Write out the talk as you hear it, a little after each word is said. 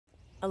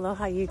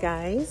Aloha, you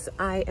guys.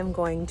 I am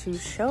going to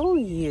show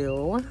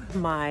you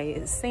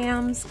my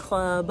Sam's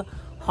Club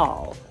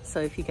haul. So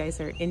if you guys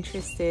are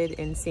interested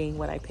in seeing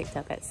what I picked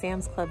up at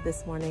Sam's Club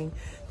this morning,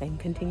 then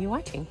continue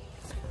watching.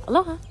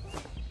 Aloha.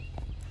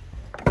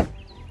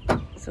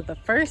 So the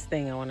first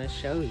thing I want to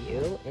show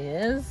you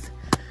is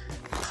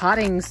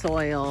potting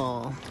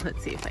soil.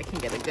 Let's see if I can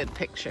get a good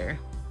picture.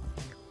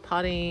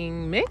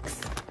 Potting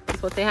mix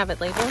is what they have it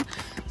labeled.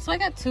 So I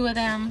got 2 of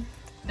them.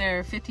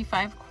 They're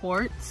 55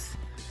 quarts.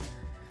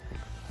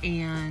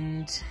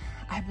 And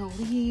I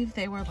believe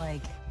they were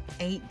like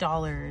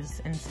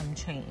 $8 and some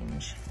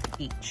change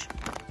each.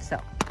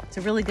 So it's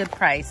a really good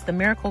price. The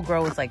Miracle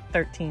Grow is like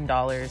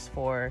 $13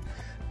 for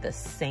the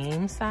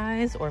same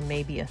size, or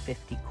maybe a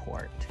 50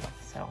 quart.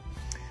 So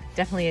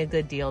definitely a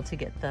good deal to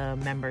get the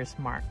Members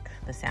Mark,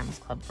 the Sam's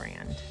Club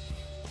brand.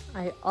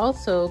 I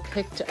also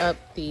picked up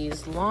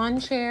these lawn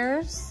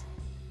chairs.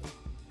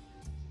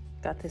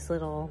 Got this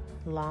little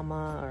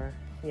llama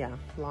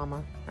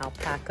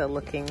alpaca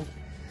looking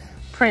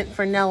print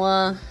for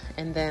Nella,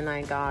 and then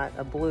I got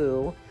a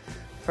blue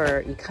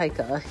for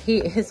Ikaika.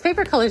 His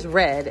favorite color is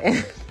red,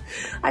 and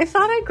I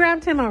thought I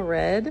grabbed him a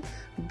red,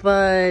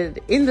 but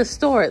in the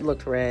store it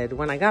looked red.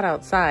 When I got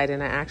outside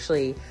and I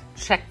actually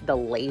checked the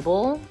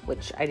label,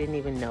 which I didn't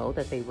even know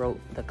that they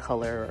wrote the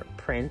color or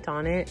print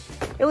on it,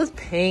 it was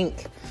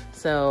pink.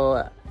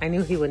 So I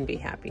knew he wouldn't be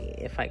happy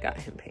if I got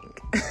him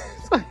pink.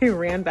 So I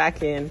ran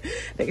back in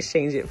to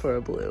exchange it for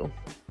a blue.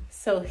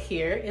 So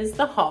here is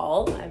the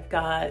haul. I've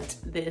got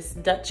this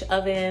Dutch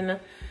oven,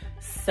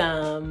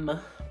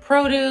 some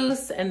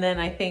produce, and then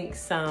I think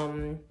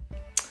some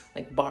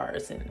like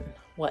bars and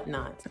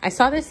whatnot. I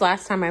saw this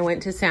last time I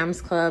went to Sam's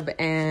Club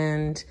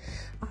and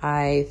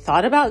I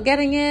thought about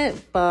getting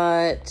it,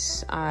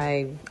 but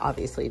I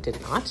obviously did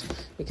not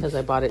because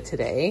I bought it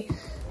today.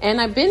 And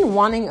I've been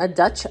wanting a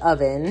Dutch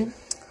oven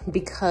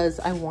because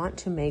I want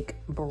to make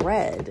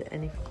bread.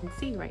 And if you can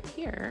see right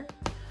here,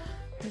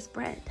 there's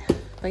bread.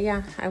 But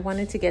yeah, I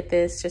wanted to get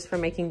this just for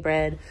making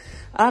bread.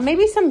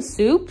 Maybe some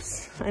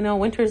soups. I know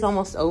winter's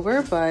almost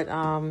over, but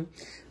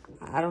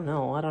I don't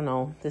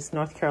know. This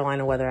North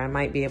Carolina weather, I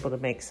might be able to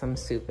make some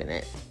soup in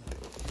it.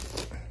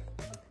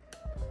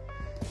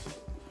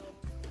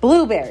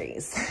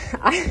 Blueberries.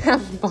 I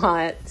have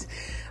bought,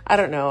 I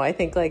don't know, I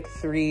think like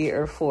 3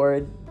 or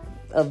 4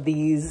 of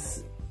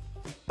these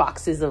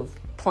boxes of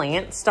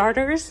plant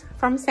starters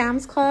from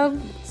Sam's Club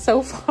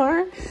so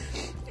far.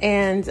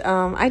 And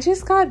I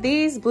just got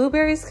these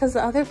blueberries because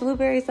the other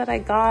blueberries that I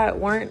got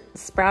weren't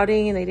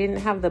sprouting and they didn't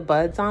have the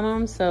buds on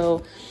them.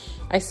 So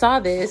I saw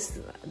this.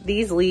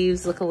 These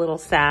leaves look a little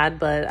sad,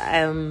 but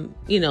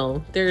you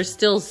know, they're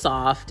still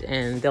soft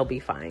and they'll be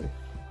fine.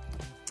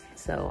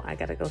 So I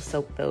gotta go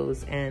soak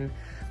those and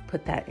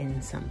put that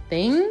in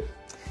something.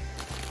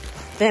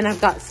 Then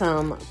I've got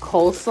some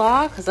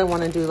coleslaw because I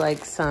want to do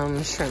like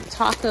some shrimp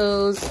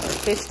tacos or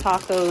fish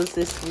tacos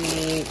this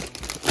week.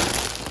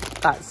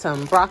 Got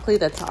some broccoli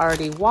that's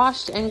already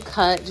washed and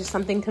cut, just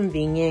something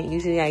convenient.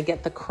 Usually I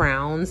get the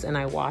crowns and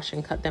I wash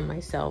and cut them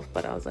myself,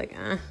 but I was like,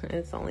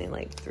 it's only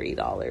like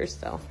 $3,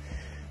 so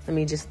let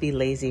me just be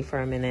lazy for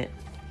a minute.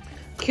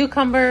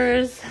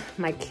 Cucumbers.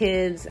 My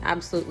kids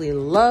absolutely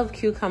love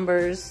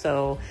cucumbers,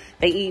 so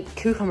they eat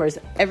cucumbers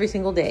every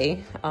single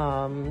day.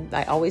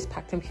 I always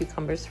pack them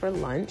cucumbers for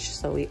lunch,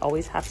 so we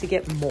always have to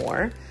get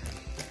more.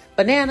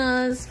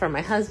 Bananas for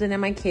my husband and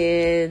my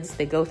kids.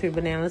 They go through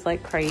bananas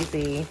like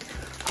crazy.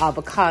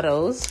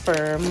 Avocados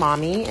for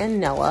Mommy and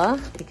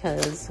Nella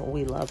because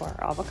we love our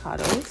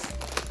avocados.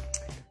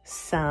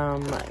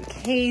 Some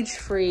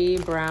cage-free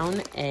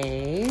brown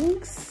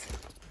eggs.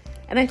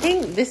 And I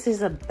think this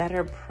is a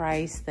better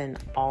price than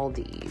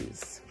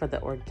Aldi's for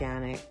the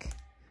organic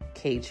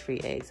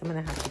cage-free eggs. I'm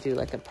gonna have to do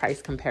like a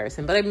price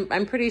comparison, but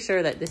I'm pretty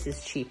sure that this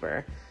is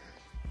cheaper.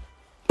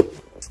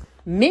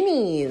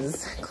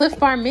 Minis, Cliff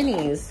Bar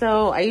minis.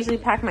 So I usually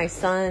pack my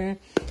son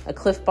a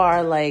Cliff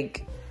Bar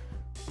like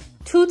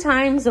 2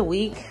 times a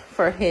week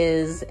for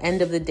his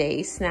end of the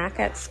day snack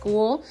at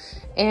school.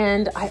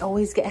 And I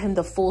always get him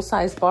the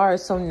full-size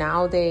bars. So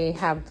now they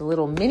have the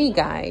little mini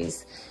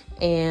guys.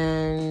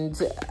 And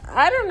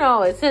I don't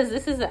know, it says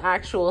this is the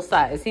actual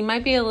size. He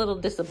might be a little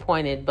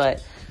disappointed,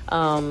 but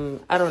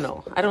I don't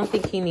know. I don't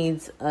think he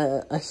needs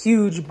a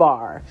huge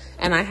bar.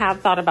 And I have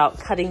thought about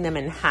cutting them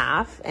in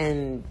half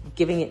and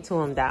giving it to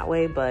him that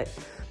way, but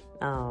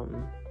I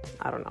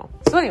don't know.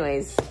 So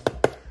anyways,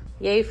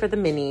 yay for the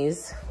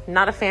minis.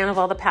 Not a fan of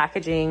all the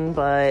packaging,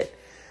 but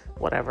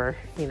whatever,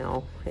 you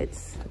know,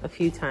 it's a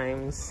few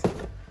times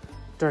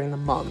during the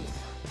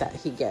month that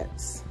he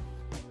gets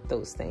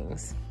those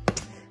things.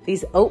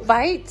 These oat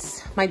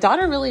bites, my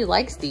daughter really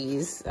likes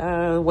these.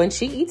 When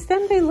she eats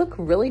them, they look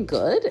really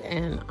good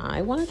and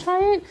I want to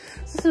try it.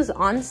 So this is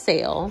on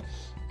sale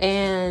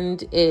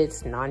and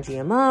it's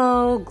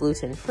non-GMO,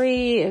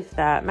 gluten-free, if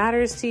that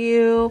matters to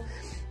you.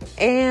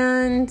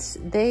 And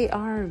they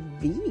are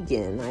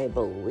vegan, I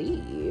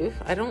believe.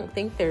 I don't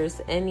think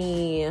there's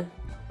any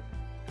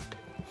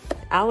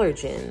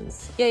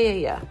allergens.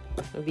 Yeah,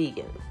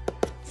 vegan.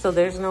 So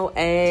there's no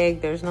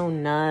egg, there's no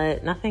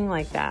nut, nothing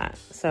like that.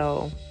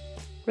 So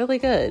really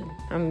good.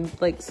 I'm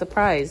like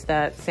surprised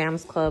that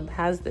Sam's Club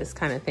has this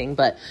kind of thing.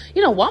 But,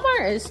 you know,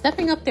 Walmart is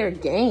stepping up their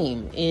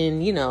game in,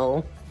 you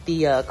know,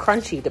 the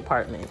crunchy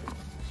department.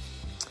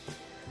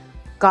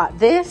 Got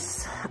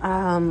this.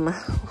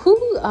 Who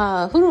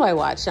do I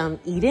watch?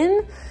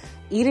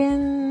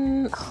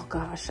 Eden, oh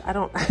gosh, I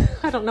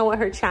don't know what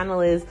her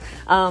channel is.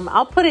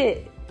 I'll put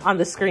it on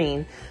the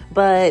screen,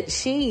 but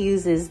she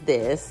uses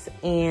this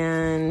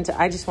and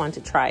I just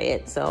wanted to try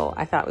it. So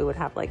I thought we would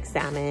have like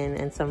salmon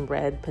and some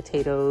red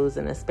potatoes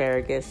and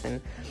asparagus and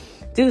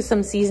do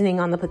some seasoning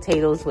on the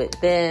potatoes with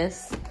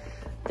this.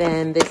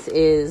 Then this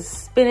is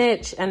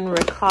spinach and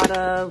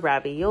ricotta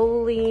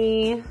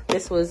ravioli.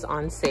 This was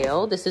on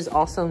sale. This is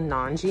also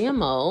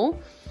non-GMO.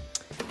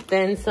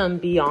 Then some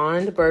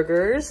Beyond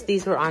burgers.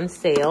 These were on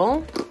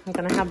sale. I'm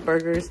gonna have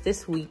burgers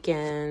this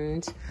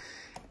weekend.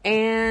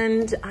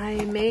 And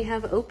I may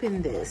have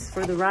opened this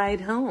for the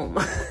ride home.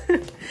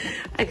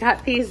 I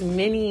got these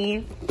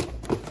mini,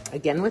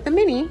 again with the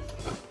mini,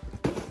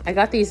 I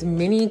got these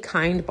mini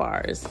Kind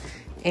bars.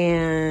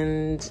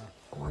 And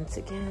once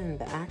again,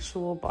 the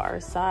actual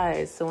bar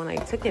size. So when I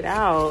took it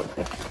out,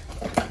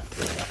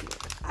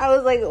 I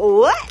was like,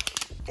 what?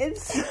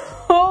 It's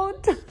so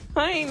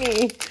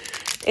tiny.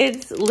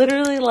 It's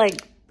literally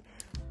like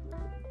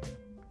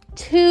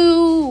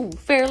 2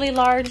 fairly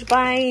large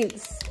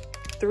bites,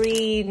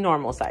 3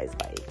 normal size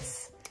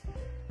bites.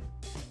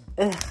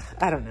 Ugh,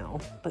 I don't know,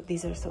 but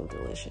these are so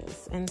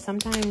delicious. And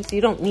sometimes you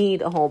don't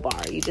need a whole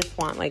bar. You just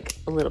want like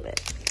a little bit.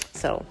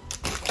 So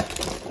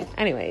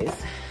anyways,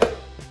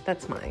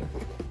 that's mine.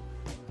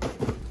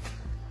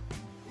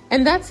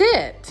 And that's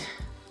it.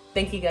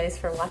 Thank you guys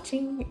for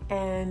watching.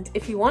 And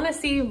if you want to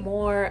see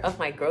more of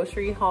my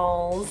grocery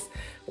hauls,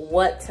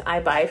 what I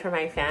buy for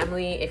my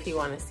family, if you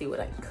want to see what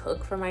I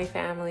cook for my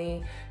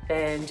family,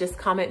 then just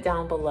comment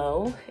down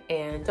below.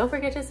 And don't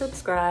forget to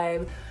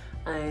subscribe.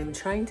 I'm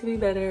trying to be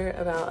better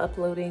about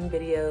uploading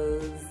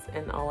videos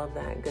and all of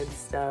that good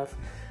stuff.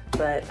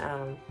 But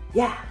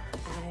yeah,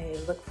 I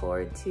look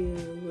forward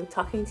to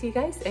talking to you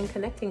guys and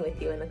connecting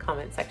with you in the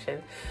comment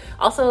section.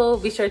 Also,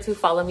 be sure to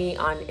follow me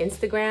on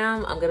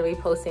Instagram. I'm gonna be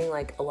posting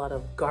like a lot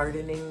of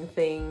gardening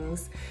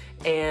things.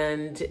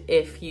 And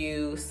if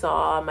you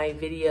saw my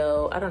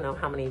video, I don't know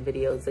how many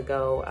videos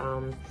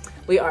ago,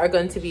 we are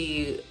going to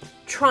be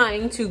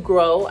trying to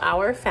grow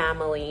our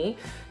family.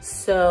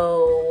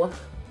 So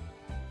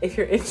if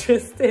you're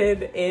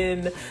interested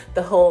in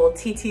the whole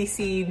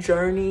TTC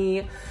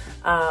journey,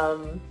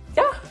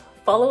 yeah,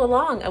 follow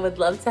along. I would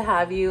love to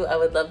have you. I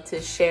would love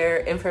to share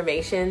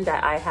information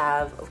that I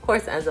have, of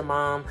course, as a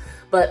mom,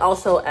 but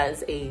also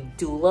as a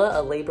doula,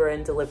 a labor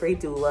and delivery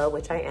doula,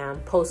 which I am,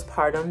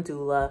 postpartum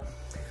doula.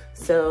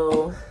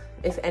 So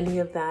if any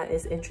of that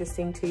is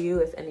interesting to you,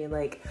 if any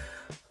like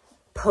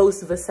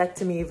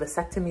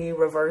post-vasectomy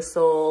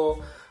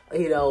reversal,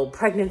 you know,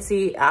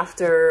 pregnancy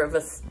after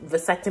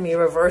vasectomy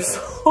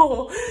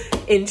reversal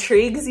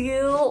intrigues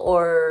you,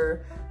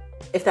 or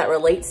if that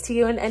relates to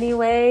you in any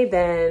way,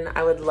 then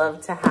I would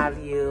love to have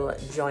you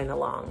join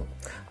along.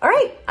 All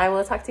right, I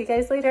will talk to you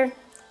guys later.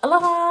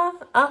 Aloha,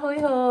 ahoy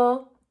ho.